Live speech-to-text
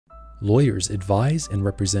Lawyers advise and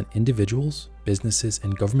represent individuals, businesses,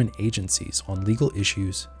 and government agencies on legal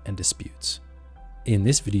issues and disputes. In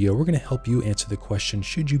this video, we're going to help you answer the question,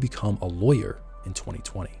 should you become a lawyer in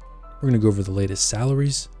 2020? We're going to go over the latest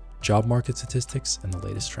salaries, job market statistics, and the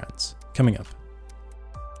latest trends. Coming up.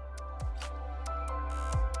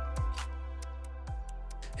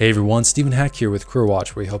 Hey everyone, Stephen Hack here with Career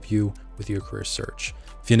Watch, where we help you with your career search.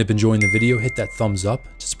 If you end up enjoying the video, hit that thumbs up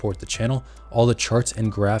to support the channel. All the charts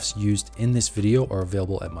and graphs used in this video are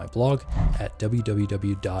available at my blog at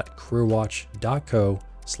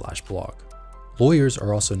www.careerwatch.co/blog. Lawyers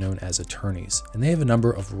are also known as attorneys, and they have a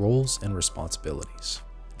number of roles and responsibilities.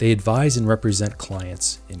 They advise and represent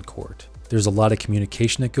clients in court. There's a lot of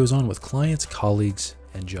communication that goes on with clients, colleagues,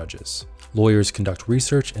 and judges. Lawyers conduct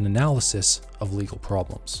research and analysis of legal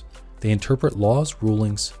problems. They interpret laws,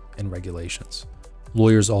 rulings, and regulations.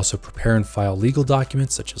 Lawyers also prepare and file legal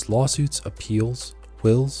documents such as lawsuits, appeals,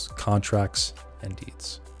 wills, contracts, and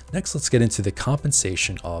deeds. Next, let's get into the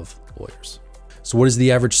compensation of lawyers. So what is the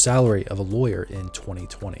average salary of a lawyer in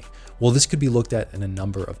 2020? Well, this could be looked at in a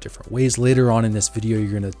number of different ways. Later on in this video,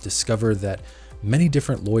 you're going to discover that many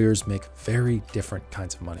different lawyers make very different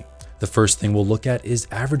kinds of money. The first thing we'll look at is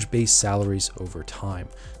average base salaries over time.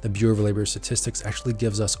 The Bureau of Labor Statistics actually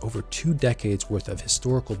gives us over 2 decades worth of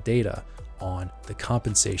historical data on the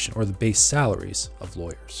compensation or the base salaries of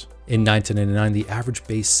lawyers. In 1999, the average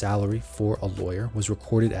base salary for a lawyer was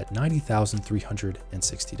recorded at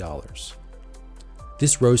 $90,360.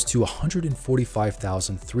 This rose to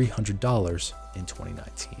 $145,300 in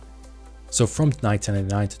 2019. So from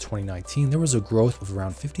 1999 to 2019, there was a growth of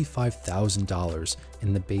around $55,000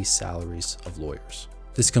 in the base salaries of lawyers.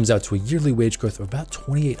 This comes out to a yearly wage growth of about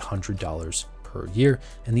 $2,800 per year,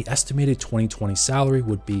 and the estimated 2020 salary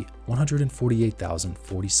would be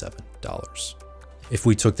 $148,047. If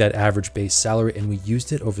we took that average base salary and we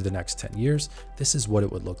used it over the next 10 years, this is what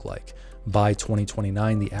it would look like. By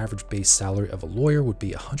 2029, the average base salary of a lawyer would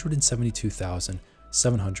be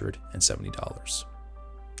 $172,770.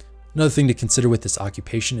 Another thing to consider with this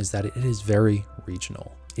occupation is that it is very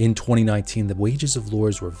regional. In 2019, the wages of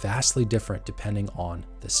lawyers were vastly different depending on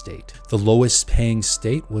the state. The lowest paying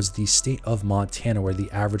state was the state of Montana, where the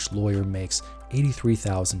average lawyer makes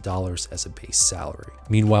 $83,000 as a base salary.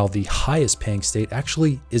 Meanwhile, the highest paying state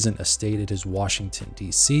actually isn't a state, it is Washington,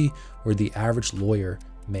 D.C., where the average lawyer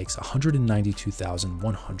makes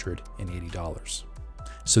 $192,180.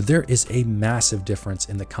 So there is a massive difference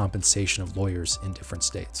in the compensation of lawyers in different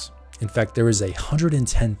states. In fact, there is a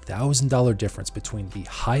 $110,000 difference between the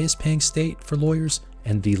highest paying state for lawyers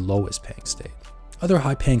and the lowest paying state. Other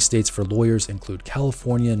high paying states for lawyers include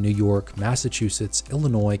California, New York, Massachusetts,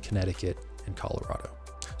 Illinois, Connecticut, and Colorado.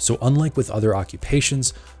 So unlike with other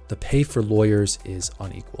occupations, the pay for lawyers is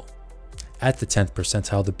unequal. At the 10th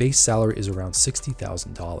percentile, the base salary is around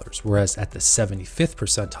 $60,000, whereas at the 75th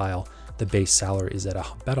percentile, the base salary is at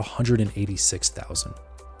about $186,000.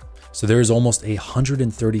 So there is almost a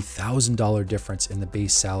 $130,000 difference in the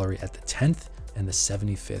base salary at the 10th and the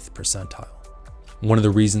 75th percentile. One of the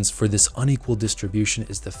reasons for this unequal distribution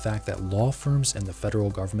is the fact that law firms and the federal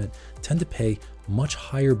government tend to pay much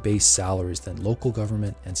higher base salaries than local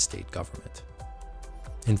government and state government.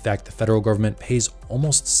 In fact, the federal government pays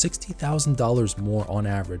almost $60,000 more on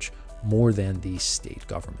average, more than the state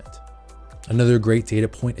government. Another great data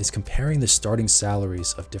point is comparing the starting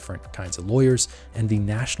salaries of different kinds of lawyers, and the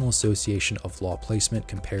National Association of Law Placement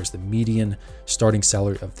compares the median starting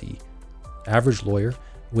salary of the average lawyer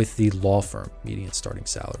with the law firm median starting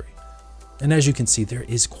salary. And as you can see, there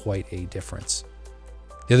is quite a difference.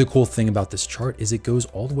 The other cool thing about this chart is it goes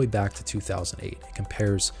all the way back to 2008. It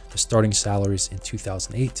compares the starting salaries in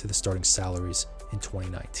 2008 to the starting salaries in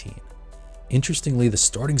 2019. Interestingly, the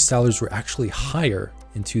starting salaries were actually higher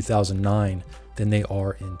in 2009 than they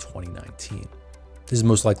are in 2019. This is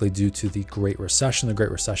most likely due to the Great Recession. The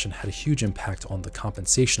Great Recession had a huge impact on the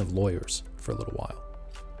compensation of lawyers for a little while.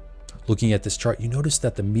 Looking at this chart, you notice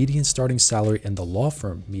that the median starting salary and the law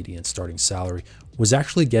firm median starting salary was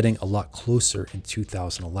actually getting a lot closer in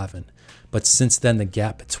 2011. But since then, the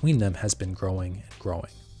gap between them has been growing and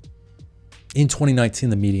growing. In 2019,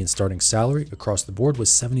 the median starting salary across the board was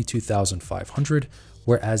 $72,500,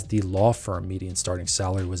 whereas the law firm median starting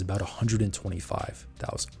salary was about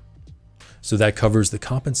 $125,000. So that covers the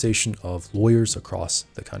compensation of lawyers across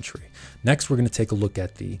the country. Next, we're going to take a look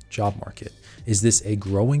at the job market. Is this a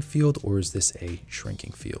growing field or is this a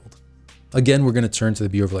shrinking field? Again, we're going to turn to the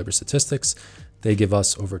Bureau of Labor Statistics. They give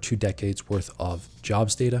us over 2 decades worth of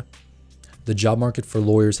jobs data. The job market for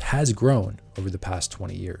lawyers has grown over the past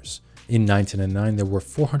 20 years. In 1999, there were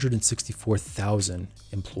 464,000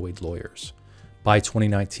 employed lawyers. By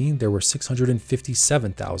 2019, there were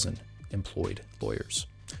 657,000 employed lawyers.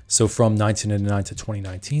 So from 1999 to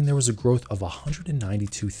 2019, there was a growth of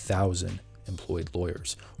 192,000 employed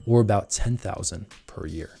lawyers, or about 10,000 per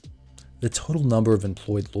year. The total number of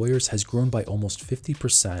employed lawyers has grown by almost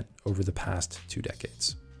 50% over the past 2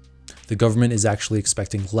 decades. The government is actually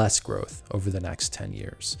expecting less growth over the next 10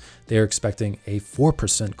 years. They are expecting a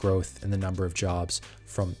 4% growth in the number of jobs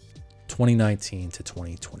from 2019 to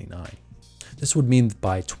 2029. This would mean that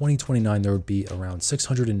by 2029, there would be around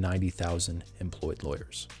 690,000 employed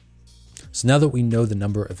lawyers. So now that we know the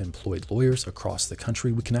number of employed lawyers across the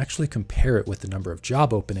country, we can actually compare it with the number of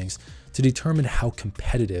job openings to determine how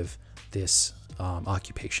competitive this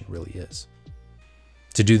occupation really is.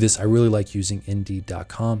 To do this, I really like using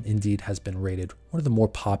Indeed.com. Indeed has been rated one of the more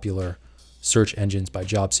popular search engines by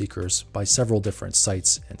job seekers by several different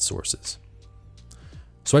sites and sources.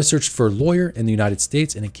 So I searched for lawyer in the United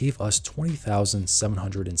States, and it gave us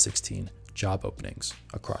 20,716 job openings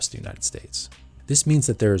across the United States. This means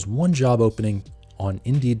that there is one job opening on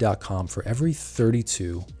Indeed.com for every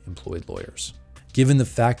 32 employed lawyers. Given the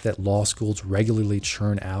fact that law schools regularly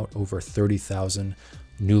churn out over 30,000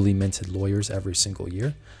 newly minted lawyers every single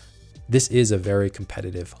year, this is a very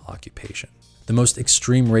competitive occupation. The most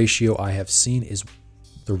extreme ratio I have seen is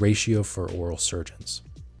the ratio for oral surgeons.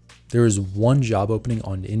 There is one job opening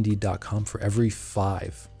on Indeed.com for every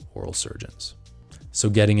 5 oral surgeons. So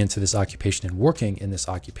getting into this occupation and working in this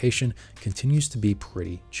occupation continues to be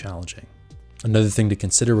pretty challenging. Another thing to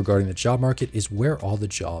consider regarding the job market is where all the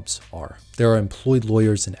jobs are. There are employed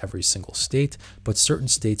lawyers in every single state, but certain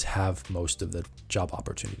states have most of the job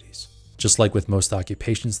opportunities. Just like with most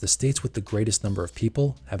occupations, the states with the greatest number of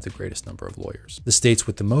people have the greatest number of lawyers. The states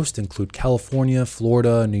with the most include California,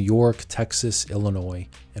 Florida, New York, Texas, Illinois,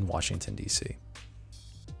 and Washington, D.C.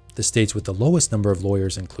 The states with the lowest number of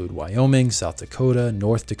lawyers include Wyoming, South Dakota,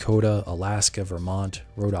 North Dakota, Alaska, Vermont,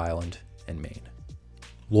 Rhode Island, and Maine.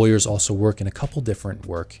 Lawyers also work in a couple different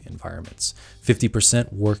work environments.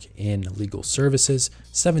 50% work in legal services,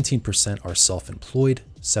 17% are self-employed,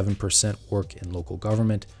 7% work in local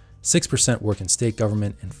government, 6% work in state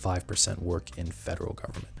government, and 5% work in federal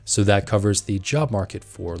government. So that covers the job market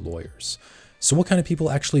for lawyers. So what kind of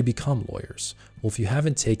people actually become lawyers? Well, if you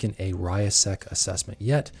haven't taken a RIASEC assessment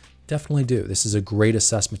yet, definitely do. This is a great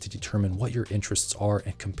assessment to determine what your interests are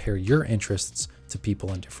and compare your interests to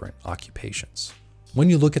people in different occupations. When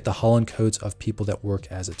you look at the Holland codes of people that work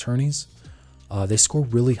as attorneys, they score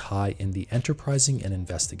really high in the enterprising and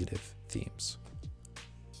investigative themes.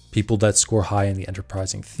 People that score high in the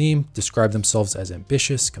enterprising theme describe themselves as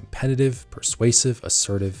ambitious, competitive, persuasive,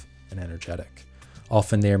 assertive, and energetic.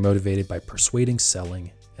 Often they are motivated by persuading,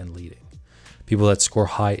 selling, and leading. People that score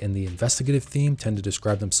high in the investigative theme tend to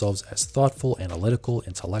describe themselves as thoughtful, analytical,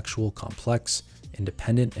 intellectual, complex,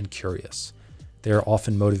 independent, and curious. They are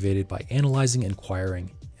often motivated by analyzing, inquiring,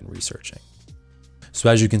 and researching. So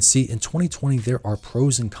as you can see, in 2020, there are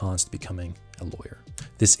pros and cons to becoming a lawyer.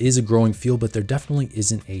 This is a growing field, but there definitely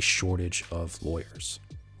isn't a shortage of lawyers.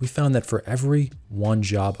 We found that for every one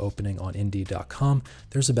job opening on Indeed.com,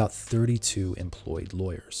 there's about 32 employed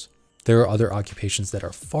lawyers. There are other occupations that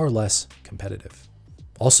are far less competitive.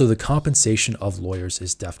 Also, the compensation of lawyers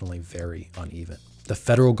is definitely very uneven. The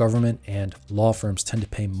federal government and law firms tend to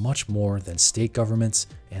pay much more than state governments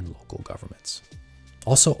and local governments.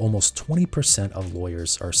 Also, almost 20% of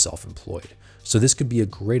lawyers are self-employed. So this could be a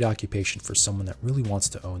great occupation for someone that really wants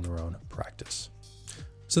to own their own practice.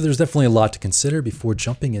 So there's definitely a lot to consider before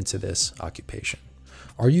jumping into this occupation.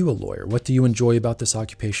 Are you a lawyer? What do you enjoy about this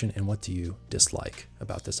occupation, and what do you dislike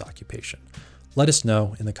about this occupation? Let us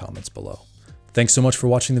know in the comments below. Thanks so much for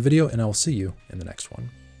watching the video, and I will see you in the next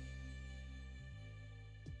one.